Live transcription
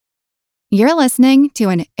You're listening to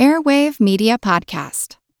an Airwave Media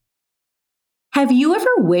Podcast. Have you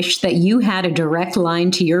ever wished that you had a direct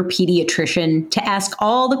line to your pediatrician to ask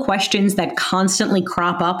all the questions that constantly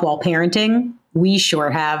crop up while parenting? We sure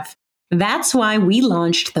have. That's why we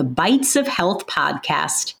launched the Bites of Health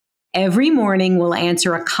podcast. Every morning, we'll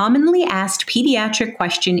answer a commonly asked pediatric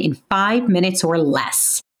question in 5 minutes or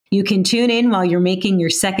less. You can tune in while you're making your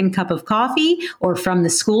second cup of coffee or from the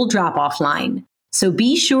school drop-off line. So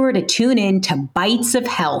be sure to tune in to Bites of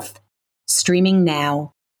Health, streaming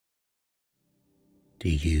now. Do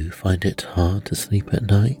you find it hard to sleep at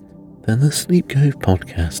night? Then the Sleep Cove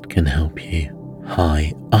podcast can help you.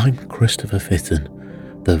 Hi, I'm Christopher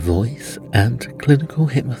Fitton, the voice and clinical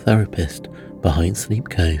hypnotherapist behind Sleep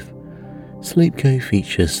Cove. Sleep Cove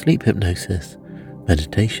features sleep hypnosis,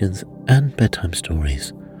 meditations, and bedtime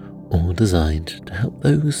stories, all designed to help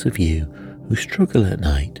those of you who struggle at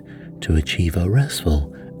night to achieve a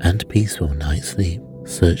restful and peaceful night's sleep.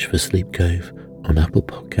 Search for Sleep Cove on Apple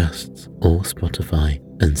Podcasts or Spotify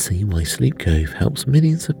and see why Sleep Cove helps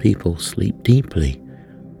millions of people sleep deeply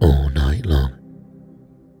all night long.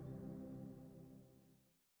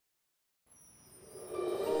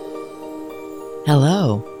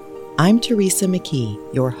 Hello, I'm Teresa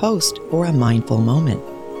McKee, your host for A Mindful Moment.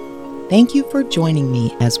 Thank you for joining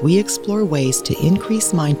me as we explore ways to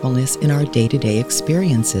increase mindfulness in our day-to-day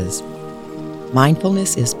experiences.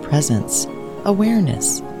 Mindfulness is presence,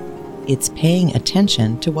 awareness. It's paying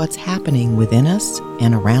attention to what's happening within us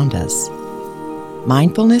and around us.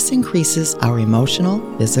 Mindfulness increases our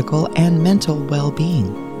emotional, physical, and mental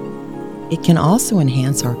well-being. It can also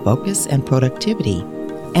enhance our focus and productivity,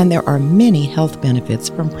 and there are many health benefits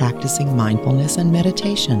from practicing mindfulness and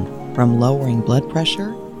meditation, from lowering blood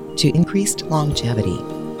pressure to increased longevity.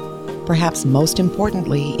 Perhaps most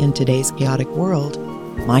importantly, in today's chaotic world,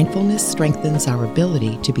 mindfulness strengthens our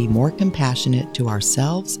ability to be more compassionate to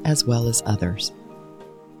ourselves as well as others.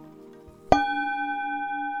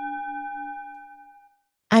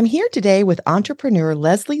 I'm here today with entrepreneur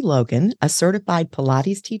Lesley Logan, a certified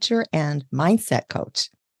Pilates teacher and mindset coach.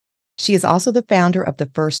 She is also the founder of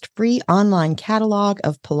the first free online catalog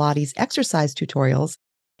of Pilates exercise tutorials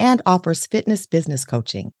and offers fitness business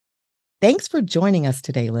coaching. Thanks for joining us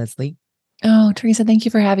today, Lesley. Oh, Teresa, thank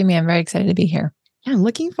you for having me. I'm very excited to be here. Yeah, I'm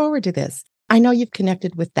looking forward to this. I know you've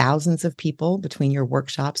connected with thousands of people between your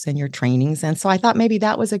workshops and your trainings, and so I thought maybe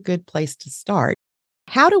that was a good place to start.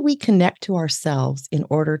 How do we connect to ourselves in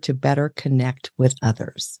order to better connect with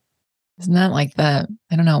others? Isn't that like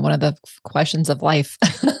one of the questions of life?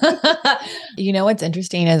 What's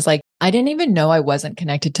interesting is I didn't even know I wasn't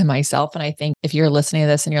connected to myself. And I think if you're listening to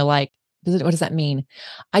this and you're like, what does that mean?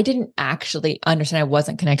 I didn't actually understand I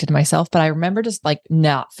wasn't connected to myself, but I remember just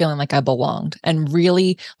not feeling like I belonged and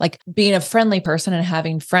really being a friendly person and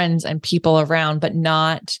having friends and people around, but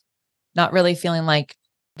not really feeling like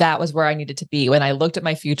that was where I needed to be. When I looked at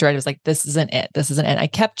my future, I was like, this isn't it. This isn't it. I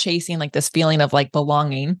kept chasing this feeling of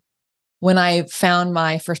belonging. When I found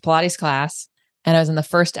my first Pilates class and I was in the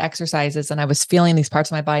first exercises and I was feeling these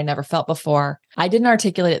parts of my body I never felt before, I didn't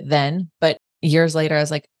articulate it then, but years later, I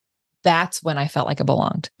was like, that's when I felt like I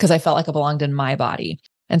belonged, because I felt like I belonged in my body.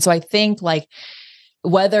 And so I think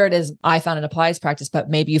whether it is I found it in a Pilates practice, but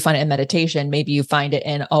maybe you find it in meditation, maybe you find it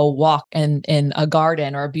in a walk in a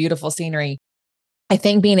garden or a beautiful scenery. I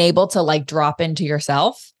think being able to drop into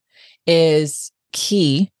yourself is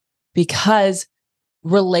key, because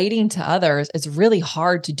relating to others is really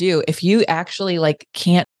hard to do if you actually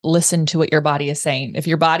can't listen to what your body is saying, if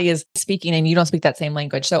your body is speaking and you don't speak that same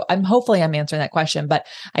language. So hopefully I'm answering that question. But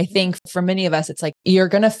I think for many of us, it's you're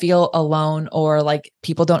going to feel alone, or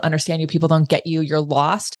people don't understand you, people don't get you, you're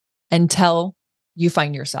lost until you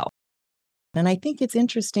find yourself. And I think it's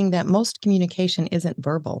interesting that most communication isn't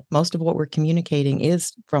verbal. Most of what we're communicating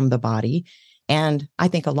is from the body. And I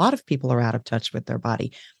think a lot of people are out of touch with their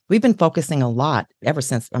body. We've been focusing a lot ever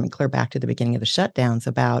since, clear back to the beginning of the shutdowns,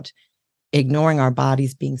 about ignoring our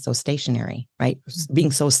bodies being so stationary, right?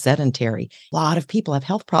 Being so sedentary. A lot of people have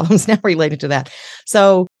health problems now related to that.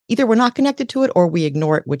 So either we're not connected to it or we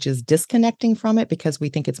ignore it, which is disconnecting from it because we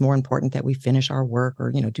think it's more important that we finish our work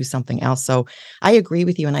or, do something else. So I agree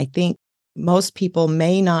with you. And I think most people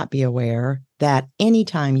may not be aware that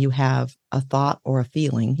anytime you have a thought or a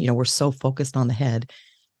feeling, we're so focused on the head,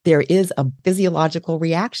 there is a physiological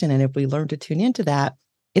reaction. And if we learn to tune into that,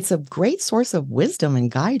 it's a great source of wisdom and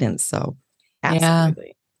guidance. So absolutely.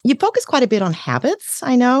 Yeah. You focus quite a bit on habits,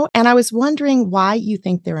 I know. And I was wondering why you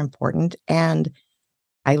think they're important. And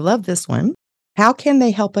I love this one. How can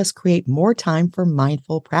they help us create more time for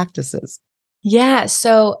mindful practices? Yeah.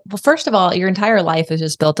 So, well, first of all, your entire life is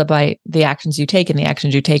just built up by the actions you take, and the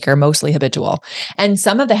actions you take are mostly habitual. And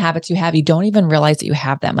some of the habits you have, you don't even realize that you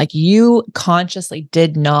have them. Like you consciously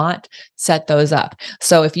did not set those up.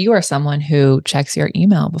 So, if you are someone who checks your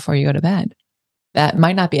email before you go to bed, that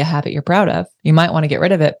might not be a habit you're proud of. You might want to get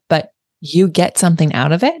rid of it, but you get something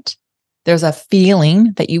out of it. There's a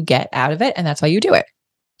feeling that you get out of it, and that's why you do it.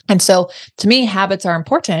 And so, to me, habits are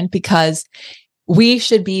important because we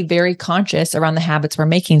should be very conscious around the habits we're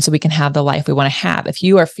making so we can have the life we want to have. If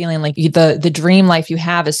you are feeling like the dream life you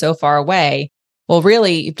have is so far away, well,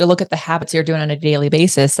 really, you have to look at the habits you're doing on a daily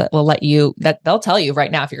basis that will that they'll tell you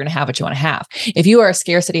right now if you're going to have what you want to have. If you are a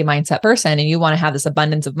scarcity mindset person and you want to have this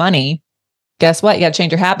abundance of money, guess what? You got to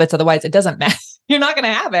change your habits. Otherwise, it doesn't matter. You're not going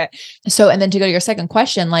to have it. So, and then to go to your second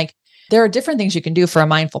question, like, there are different things you can do for a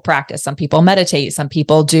mindful practice. Some people meditate. Some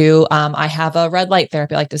people do. I have a red light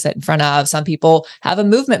therapy I like to sit in front of. Some people have a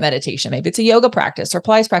movement meditation. Maybe it's a yoga practice or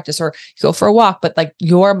Pilates practice, or you go for a walk. But like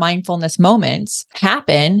your mindfulness moments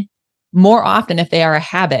happen more often if they are a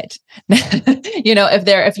habit.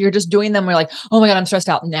 If you're just doing them, we're like, oh my God, I'm stressed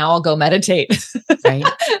out. Now I'll go meditate. Right.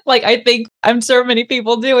 Like I think I'm sure many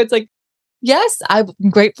people do. It's like, yes, I'm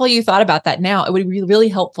grateful you thought about that now. It would be really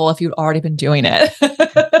helpful if you'd already been doing it.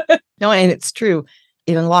 No, and it's true.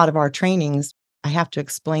 In a lot of our trainings, I have to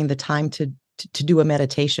explain the time to do a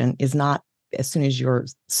meditation is not as soon as your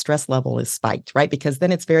stress level is spiked, right? Because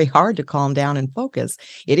then it's very hard to calm down and focus.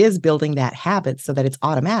 It is building that habit so that it's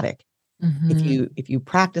automatic. Mm-hmm. If you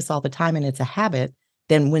practice all the time and it's a habit,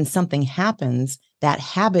 then when something happens, that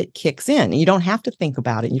habit kicks in. You don't have to think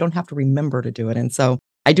about it. You don't have to remember to do it. And so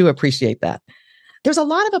I do appreciate that. There's a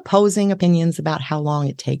lot of opposing opinions about how long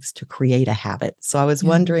it takes to create a habit. So I was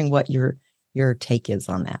wondering what your take is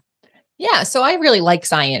on that. Yeah. So I really like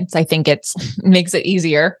science. I think makes it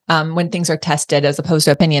easier when things are tested as opposed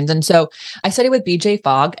to opinions. And so I studied with BJ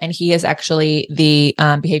Fogg, and he is actually the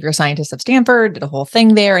behavior scientist of Stanford, did a whole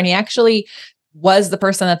thing there. And he actually was the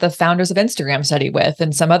person that the founders of Instagram studied with,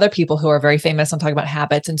 and some other people who are very famous on talking about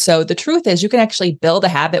habits. And so the truth is you can actually build a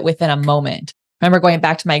habit within a moment. Remember going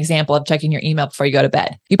back to my example of checking your email before you go to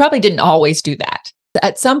bed. You probably didn't always do that.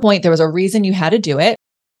 At some point, there was a reason you had to do it,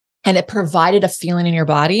 and it provided a feeling in your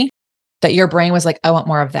body that your brain was like, I want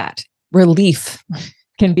more of that. Relief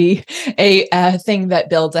can be a thing that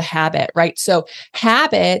builds a habit, right? So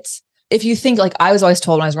habits, if you think like I was always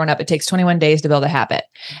told when I was growing up, it takes 21 days to build a habit.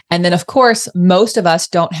 And then of course, most of us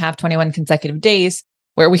don't have 21 consecutive days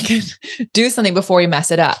where we can do something before we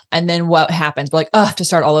mess it up. And then what happens? We're like, oh, I have to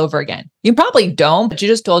start all over again. You probably don't, but you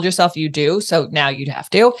just told yourself you do. So now you'd have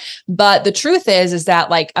to. But the truth is that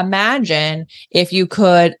like, imagine if you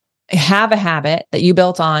could have a habit that you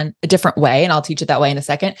built on a different way. And I'll teach it that way in a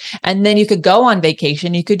second. And then you could go on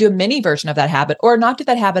vacation. You could do a mini version of that habit or not do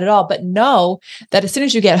that habit at all, but know that as soon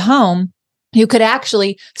as you get home, you could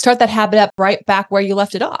actually start that habit up right back where you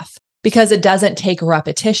left it off because it doesn't take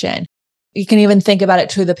repetition. You can even think about it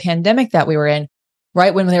through the pandemic that we were in,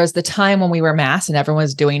 right? When there was the time when we were masked and everyone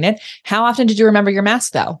was doing it. How often did you remember your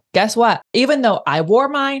mask though? Guess what? Even though I wore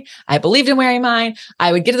mine, I believed in wearing mine,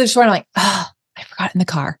 I would get to the store and I'm like, oh, I forgot it in the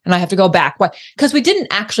car and I have to go back. Why? Because we didn't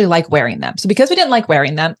actually like wearing them. So because we didn't like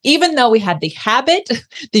wearing them, even though we had the habit,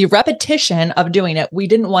 the repetition of doing it, we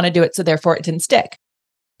didn't want to do it. So therefore it didn't stick.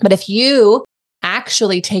 But if you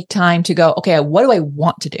actually take time to go, okay, what do I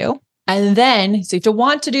want to do? And then, so you have to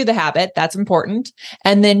want to do the habit. That's important.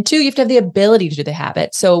 And then 2, you have to have the ability to do the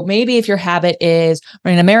habit. So maybe if your habit is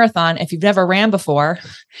running a marathon, if you've never ran before,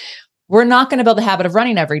 we're not going to build a habit of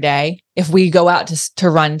running every day if we go out to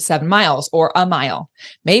run 7 miles or a mile.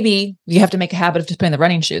 Maybe you have to make a habit of just putting the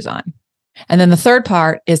running shoes on. And then the third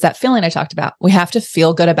part is that feeling I talked about. We have to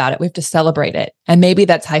feel good about it. We have to celebrate it. And maybe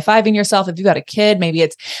that's high-fiving yourself. If you've got a kid, maybe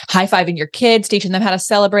it's high-fiving your kids, teaching them how to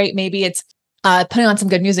celebrate. Maybe it's putting on some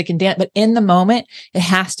good music and dance. But in the moment, it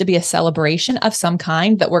has to be a celebration of some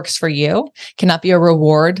kind that works for you. Cannot be a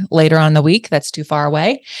reward later on in the week. That's too far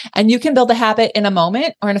away. And you can build a habit in a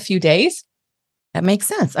moment or in a few days. That makes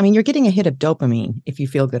sense. I mean, you're getting a hit of dopamine if you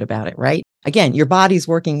feel good about it, right? Again, your body's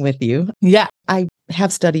working with you. Yeah. I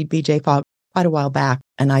have studied BJ Fogg quite a while back,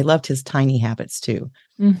 and I loved his tiny habits too.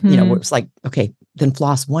 Mm-hmm. You know, where it's like, okay, then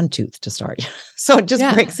floss 1 tooth to start. So it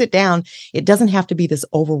just breaks it down. It doesn't have to be this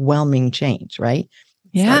overwhelming change, right?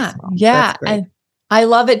 Yeah. Yeah. And I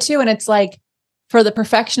love it too. And it's like, for the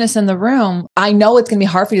perfectionist in the room, I know it's going to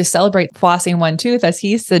be hard for you to celebrate flossing 1 tooth as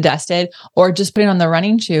he suggested, or just putting on the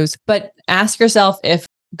running shoes. But ask yourself if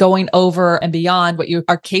going over and beyond what you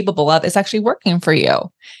are capable of is actually working for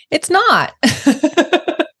you. It's not.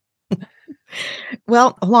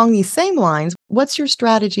 Well, along these same lines, what's your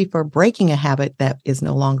strategy for breaking a habit that is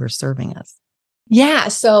no longer serving us? Yeah.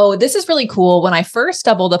 So this is really cool. When I first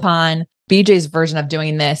stumbled upon BJ's version of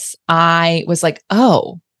doing this, I was like,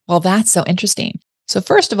 oh, well, that's so interesting. So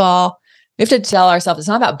first of all, we have to tell ourselves it's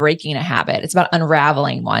not about breaking a habit. It's about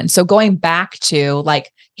unraveling one. So going back to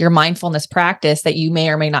like your mindfulness practice that you may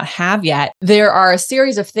or may not have yet, there are a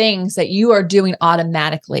series of things that you are doing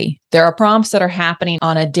automatically. There are prompts that are happening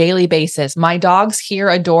on a daily basis. My dogs hear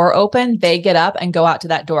a door open, they get up and go out to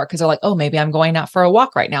that door because they're like, oh, maybe I'm going out for a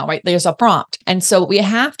walk right now, right? There's a prompt. And so we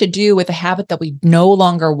have to do with a habit that we no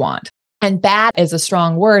longer want. And bad is a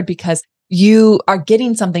strong word because you are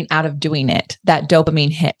getting something out of doing it, that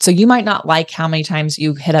dopamine hit. So you might not like how many times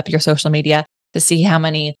you hit up your social media to see how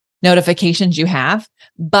many notifications you have,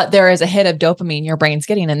 but there is a hit of dopamine your brain's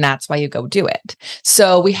getting, and that's why you go do it.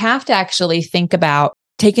 So we have to actually think about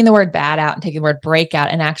taking the word bad out and taking the word break out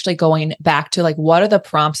and actually going back to like, what are the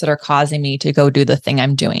prompts that are causing me to go do the thing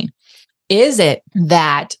I'm doing? Is it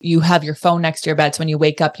that you have your phone next to your bed? So when you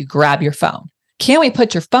wake up, you grab your phone. Can we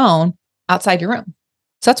put your phone outside your room?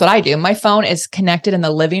 So that's what I do. My phone is connected in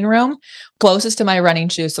the living room, closest to my running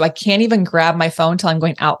shoes. So I can't even grab my phone till I'm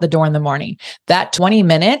going out the door in the morning. That 20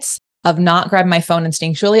 minutes of not grabbing my phone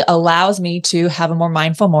instinctually allows me to have a more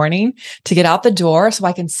mindful morning, to get out the door so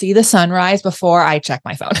I can see the sunrise before I check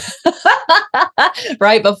my phone,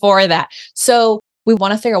 right before that. So we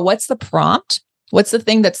want to figure out what's the prompt? What's the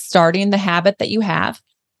thing that's starting the habit that you have?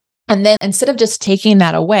 And then instead of just taking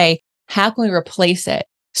that away, how can we replace it?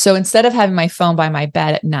 So instead of having my phone by my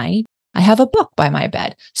bed at night, I have a book by my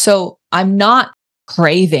bed. So I'm not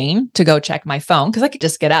craving to go check my phone because I could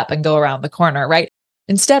just get up and go around the corner, right?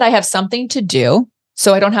 Instead, I have something to do.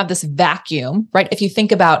 So I don't have this vacuum, right? If you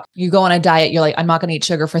think about you go on a diet, you're like, I'm not going to eat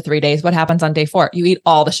sugar for 3 days. What happens on day 4? You eat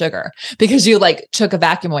all the sugar because you like took a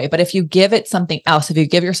vacuum away. But if you give it something else, if you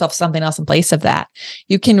give yourself something else in place of that,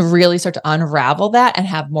 you can really start to unravel that and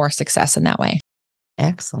have more success in that way.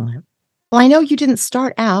 Excellent. Well, I know you didn't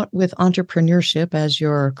start out with entrepreneurship as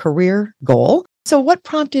your career goal. So what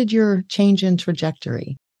prompted your change in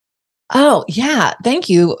trajectory? Oh, yeah. Thank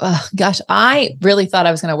you. Gosh, I really thought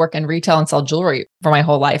I was going to work in retail and sell jewelry for my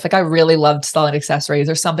whole life. Like I really loved selling accessories.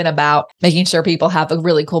 There's something about making sure people have a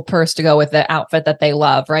really cool purse to go with the outfit that they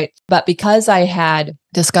love, right? But because I had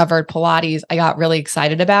discovered Pilates, I got really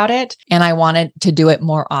excited about it and I wanted to do it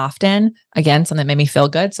more often. Again, something that made me feel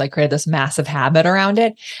good. So I created this massive habit around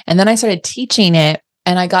it. And then I started teaching it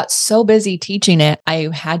and I got so busy teaching it, I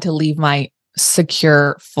had to leave my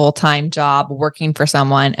secure full-time job working for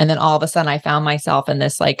someone. And then all of a sudden I found myself in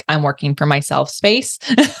this, like, I'm working for myself space.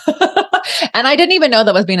 And I didn't even know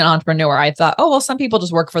that was being an entrepreneur. I thought, oh, well, some people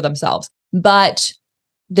just work for themselves. But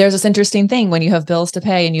there's this interesting thing when you have bills to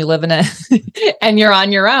pay and you live in a, and you're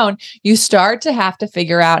on your own, you start to have to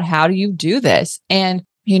figure out how do you do this? And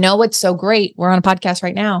you know, what's so great? We're on a podcast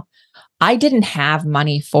right now. I didn't have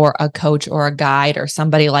money for a coach or a guide or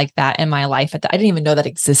somebody like that in my life. I didn't even know that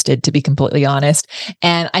existed, to be completely honest.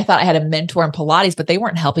 And I thought I had a mentor in Pilates, but they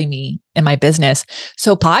weren't helping me in my business.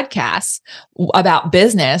 So podcasts about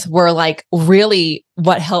business were like really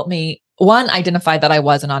what helped me, one, identify that I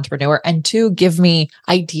was an entrepreneur, and two, give me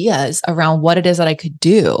ideas around what it is that I could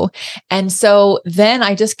do. And so then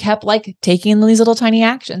I just kept like taking these little tiny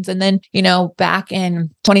actions. And then, you know, back in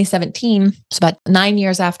 2017, it's about 9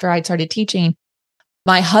 years after I'd started teaching,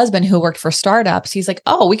 my husband who worked for startups, he's like,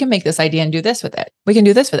 oh, we can make this idea and do this with it. We can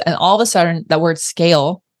do this with it. And all of a sudden that word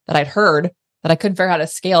scale that I'd heard that I couldn't figure out how to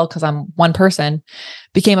scale because I'm one person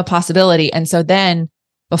became a possibility. And so then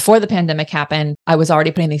before the pandemic happened, I was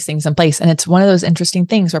already putting these things in place. And it's one of those interesting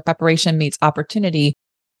things where preparation meets opportunity.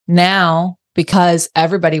 Now, because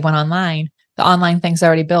everybody went online, the online things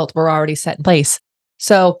already built were already set in place.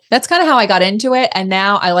 So that's kind of how I got into it. And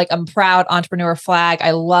now I'm proud entrepreneur flag.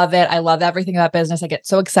 I love it. I love everything about business. I get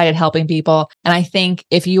so excited helping people. And I think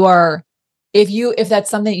if that's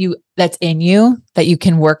something that's in you that you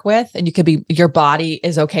can work with and your body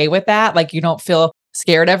is okay with that, like you don't feel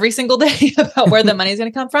scared every single day about where the money is going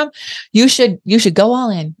to come from, you should go all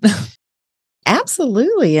in.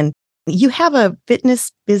 Absolutely. And you have a fitness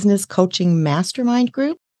business coaching mastermind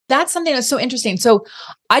group. That's something that's so interesting. So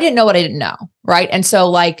I didn't know what I didn't know. Right. And so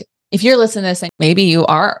like, if you're listening to this and maybe you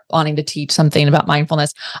are wanting to teach something about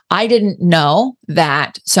mindfulness, I didn't know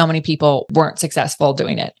that so many people weren't successful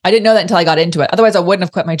doing it. I didn't know that until I got into it. Otherwise, I wouldn't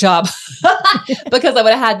have quit my job because I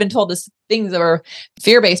would have been told this things that were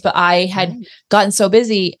fear-based, but I had gotten so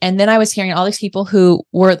busy. And then I was hearing all these people who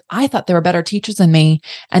I thought they were better teachers than me,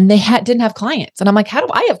 and they didn't have clients. And I'm like, how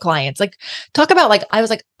do I have clients? Like, talk about I was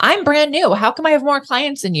like, I'm brand new. How come I have more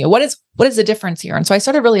clients than you? What is the difference here? And so I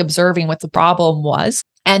started really observing what the problem was.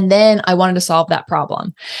 And then I wanted to solve that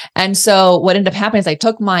problem. And so what ended up happening is I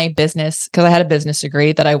took my business, because I had a business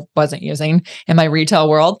degree that I wasn't using in my retail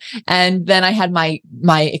world. And then I had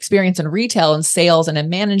my experience in retail and sales and in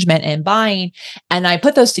management and buying. And I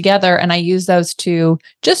put those together and I used those to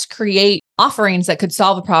just create offerings that could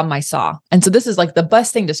solve a problem I saw. And so this is like the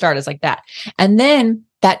best thing to start is like that. And then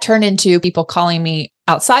that turned into people calling me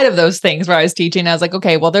outside of those things where I was teaching. I was like,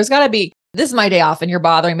 okay, well, there's got to be, this is my day off and you're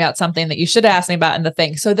bothering me about something that you should ask me about in the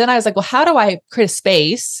thing. So then I was like, well, how do I create a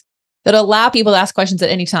space that allow people to ask questions at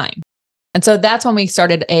any time? And so that's when we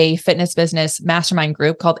started a fitness business mastermind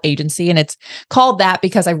group called Agency. And it's called that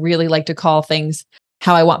because I really like to call things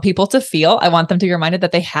how I want people to feel. I want them to be reminded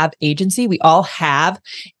that they have agency. We all have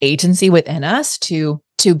agency within us to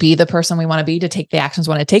be the person we want to be, to take the actions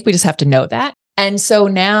we want to take. We just have to know that. And so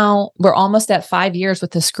now we're almost at 5 years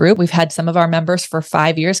with this group. We've had some of our members for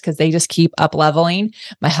 5 years because they just keep up leveling.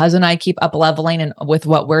 My husband and I keep up leveling and with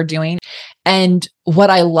what we're doing. And what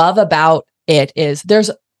I love about it is there's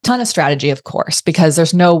a ton of strategy, of course, because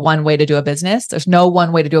there's no one way to do a business. There's no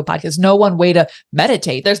one way to do a podcast. There's no one way to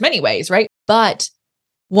meditate. There's many ways, right? But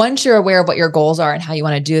once you're aware of what your goals are and how you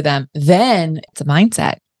want to do them, then it's a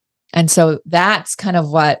mindset. And so that's kind of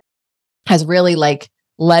what has really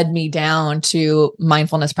led me down to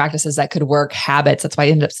mindfulness practices that could work, habits. That's why I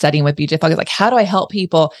ended up studying with BJ Fogg. Like, how do I help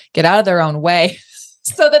people get out of their own way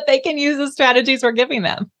so that they can use the strategies we're giving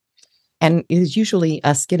them? And it is usually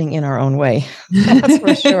us getting in our own way. That's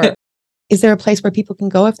for sure. Is there a place where people can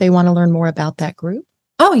go if they want to learn more about that group?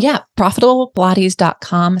 Oh yeah.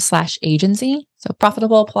 profitablepilates.com/agency. So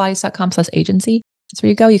profitablepilates.com/agency. That's where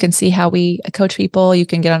you go. You can see how we coach people. You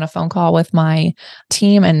can get on a phone call with my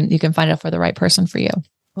team and you can find out for the right person for you.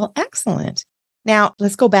 Well, excellent. Now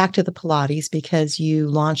let's go back to the Pilates because you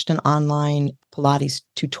launched an online Pilates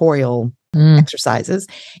tutorial exercises.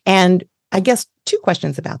 And I guess 2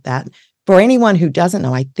 questions about that. For anyone who doesn't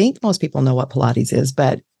know, I think most people know what Pilates is,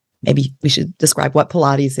 but maybe we should describe what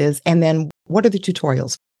Pilates is. And then what are the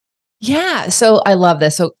tutorials? Yeah. So I love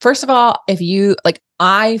this. So first of all, if you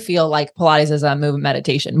I feel like Pilates is a movement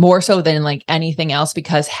meditation more so than anything else,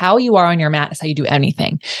 because how you are on your mat is how you do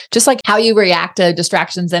anything. Just like how you react to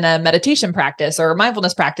distractions in a meditation practice or a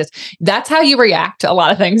mindfulness practice, that's how you react to a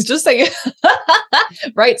lot of things. Just so you,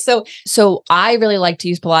 right. So I really like to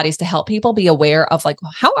use Pilates to help people be aware of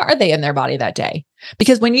how are they in their body that day?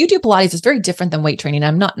 Because when you do Pilates, it's very different than weight training.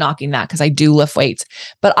 I'm not knocking that because I do lift weights,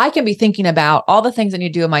 but I can be thinking about all the things I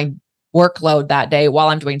need to do in my workload that day while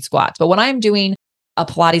I'm doing squats. But when I'm doing a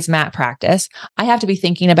Pilates mat practice, I have to be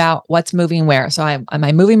thinking about what's moving where. So am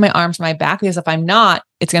I moving my arms, my back? Because if I'm not,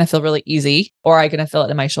 it's going to feel really easy, or I'm going to feel it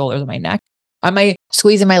in my shoulders and my neck. Am I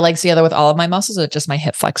squeezing my legs together with all of my muscles, or just my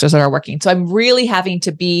hip flexors that are working? So I'm really having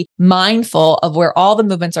to be mindful of where all the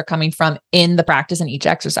movements are coming from in the practice and each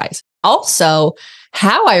exercise. Also,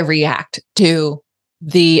 how I react to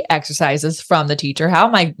the exercises from the teacher, how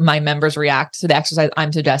my members react to the exercise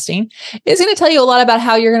I'm suggesting is going to tell you a lot about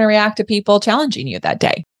how you're going to react to people challenging you that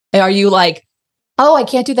day. Are you like, oh, I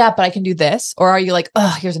can't do that, but I can do this? Or are you like,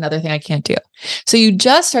 oh, here's another thing I can't do? So you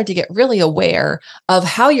just start to get really aware of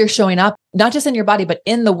how you're showing up, not just in your body, but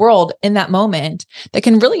in the world in that moment that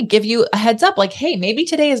can really give you a heads up. Like, hey, maybe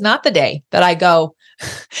today is not the day that I go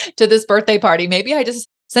to this birthday party. Maybe I just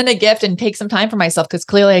send a gift and take some time for myself because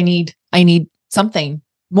clearly I need something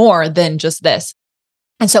more than just this.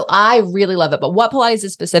 And so I really love it. But what Pilates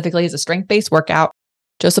is specifically is a strength-based workout.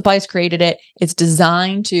 Joseph Pilates created it. It's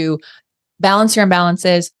designed to balance your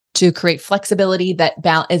imbalances, to create flexibility that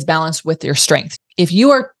is balanced with your strength. If you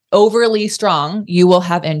are overly strong, you will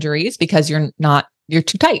have injuries because you're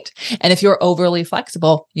too tight. And if you're overly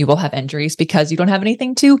flexible, you will have injuries because you don't have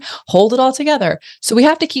anything to hold it all together. So we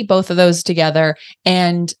have to keep both of those together.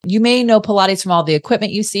 And you may know Pilates from all the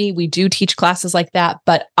equipment you see. We do teach classes like that,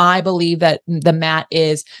 but I believe that the mat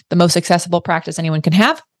is the most accessible practice anyone can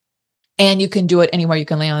have. And you can do it anywhere you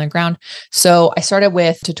can lay on the ground. So I started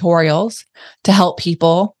with tutorials to help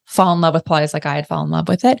people fall in love with Pilates like I had fallen in love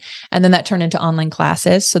with it. And then that turned into online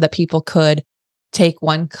classes so that people could take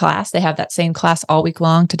one class. They have that same class all week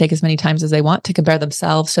long to take as many times as they want to compare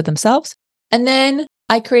themselves to themselves. And then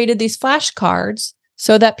I created these flashcards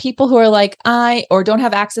so that people who are like, or don't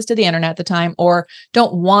have access to the internet at the time, or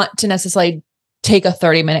don't want to necessarily take a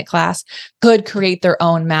 30-minute class, could create their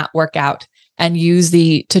own mat workout and use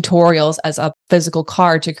the tutorials as a physical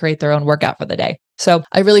card to create their own workout for the day. So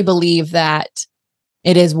I really believe that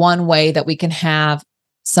it is one way that we can have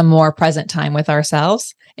some more present time with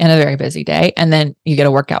ourselves in a very busy day. And then you get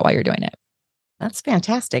a workout while you're doing it. That's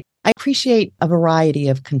fantastic. I appreciate a variety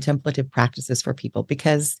of contemplative practices for people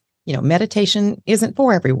because meditation isn't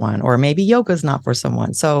for everyone, or maybe yoga is not for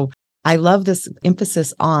someone. So I love this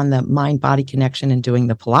emphasis on the mind-body connection and doing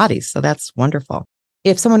the Pilates. So that's wonderful.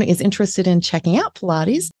 If someone is interested in checking out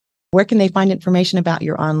Pilates, where can they find information about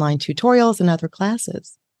your online tutorials and other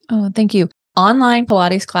classes? Oh, thank you.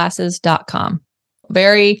 OnlinePilatesClasses.com.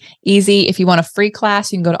 Very easy. If you want a free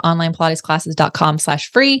class, you can go to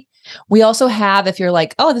OnlinePilatesClasses.com/free. We also have, if you're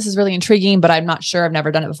like, oh, this is really intriguing, but I'm not sure, I've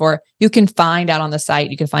never done it before, you can find out on the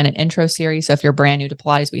site, you can find an intro series. So if you're brand new to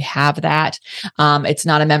Pilates, we have that. It's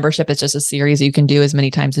not a membership. It's just a series you can do as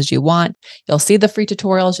many times as you want. You'll see the free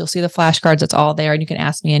tutorials. You'll see the flashcards. It's all there. And you can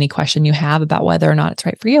ask me any question you have about whether or not it's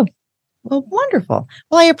right for you. Well, wonderful.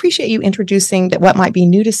 Well, I appreciate you introducing what might be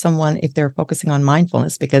new to someone if they're focusing on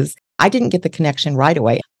mindfulness, because I didn't get the connection right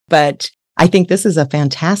away, but I think this is a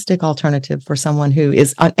fantastic alternative for someone who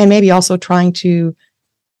is, and maybe also trying to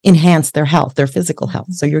enhance their health, their physical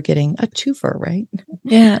health. So you're getting a twofer, right?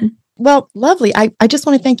 Yeah. Well, lovely. I just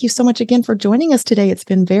want to thank you so much again for joining us today. It's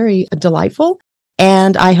been very delightful.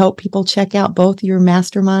 And I hope people check out both your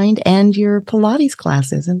mastermind and your Pilates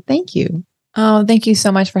classes. And thank you. Oh, thank you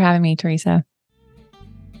so much for having me, Teresa.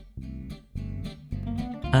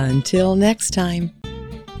 Until next time,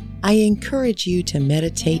 I encourage you to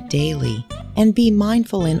meditate daily and be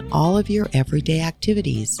mindful in all of your everyday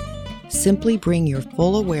activities. Simply bring your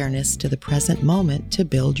full awareness to the present moment to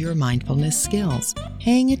build your mindfulness skills,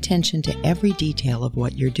 paying attention to every detail of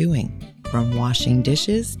what you're doing, from washing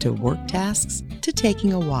dishes to work tasks to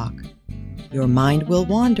taking a walk. Your mind will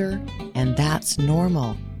wander, and that's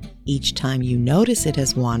normal. Each time you notice it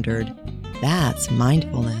has wandered, that's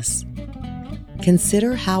mindfulness.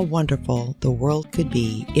 Consider how wonderful the world could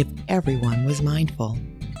be if everyone was mindful.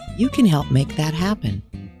 You can help make that happen.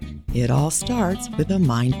 It all starts with a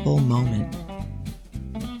mindful moment.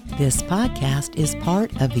 This podcast is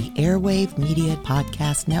part of the Airwave Media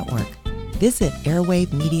Podcast Network. Visit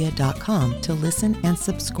airwavemedia.com to listen and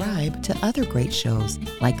subscribe to other great shows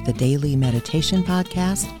like the Daily Meditation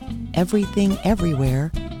Podcast, Everything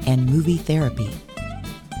Everywhere, and Movie Therapy.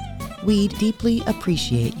 We deeply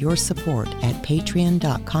appreciate your support at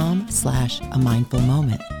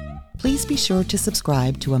patreon.com/amindfulmoment. Please be sure to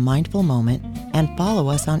subscribe to A Mindful Moment and follow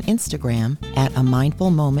us on Instagram at A Mindful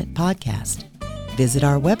Moment Podcast. Visit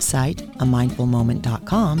our website,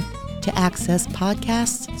 amindfulmoment.com, to access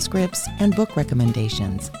podcasts, scripts, and book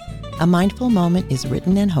recommendations. A Mindful Moment is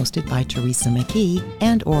written and hosted by Teresa McKee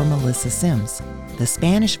and/or Melissa Sims. The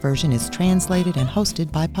Spanish version is translated and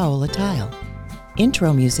hosted by Paola Tile.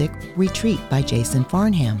 Intro music, Retreat by Jason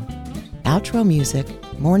Farnham. Outro music,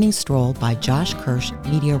 Morning Stroll by Josh Kirsch,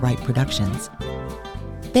 Media Right Productions.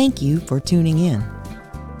 Thank you for tuning in.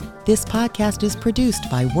 This podcast is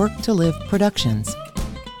produced by Work to Live Productions.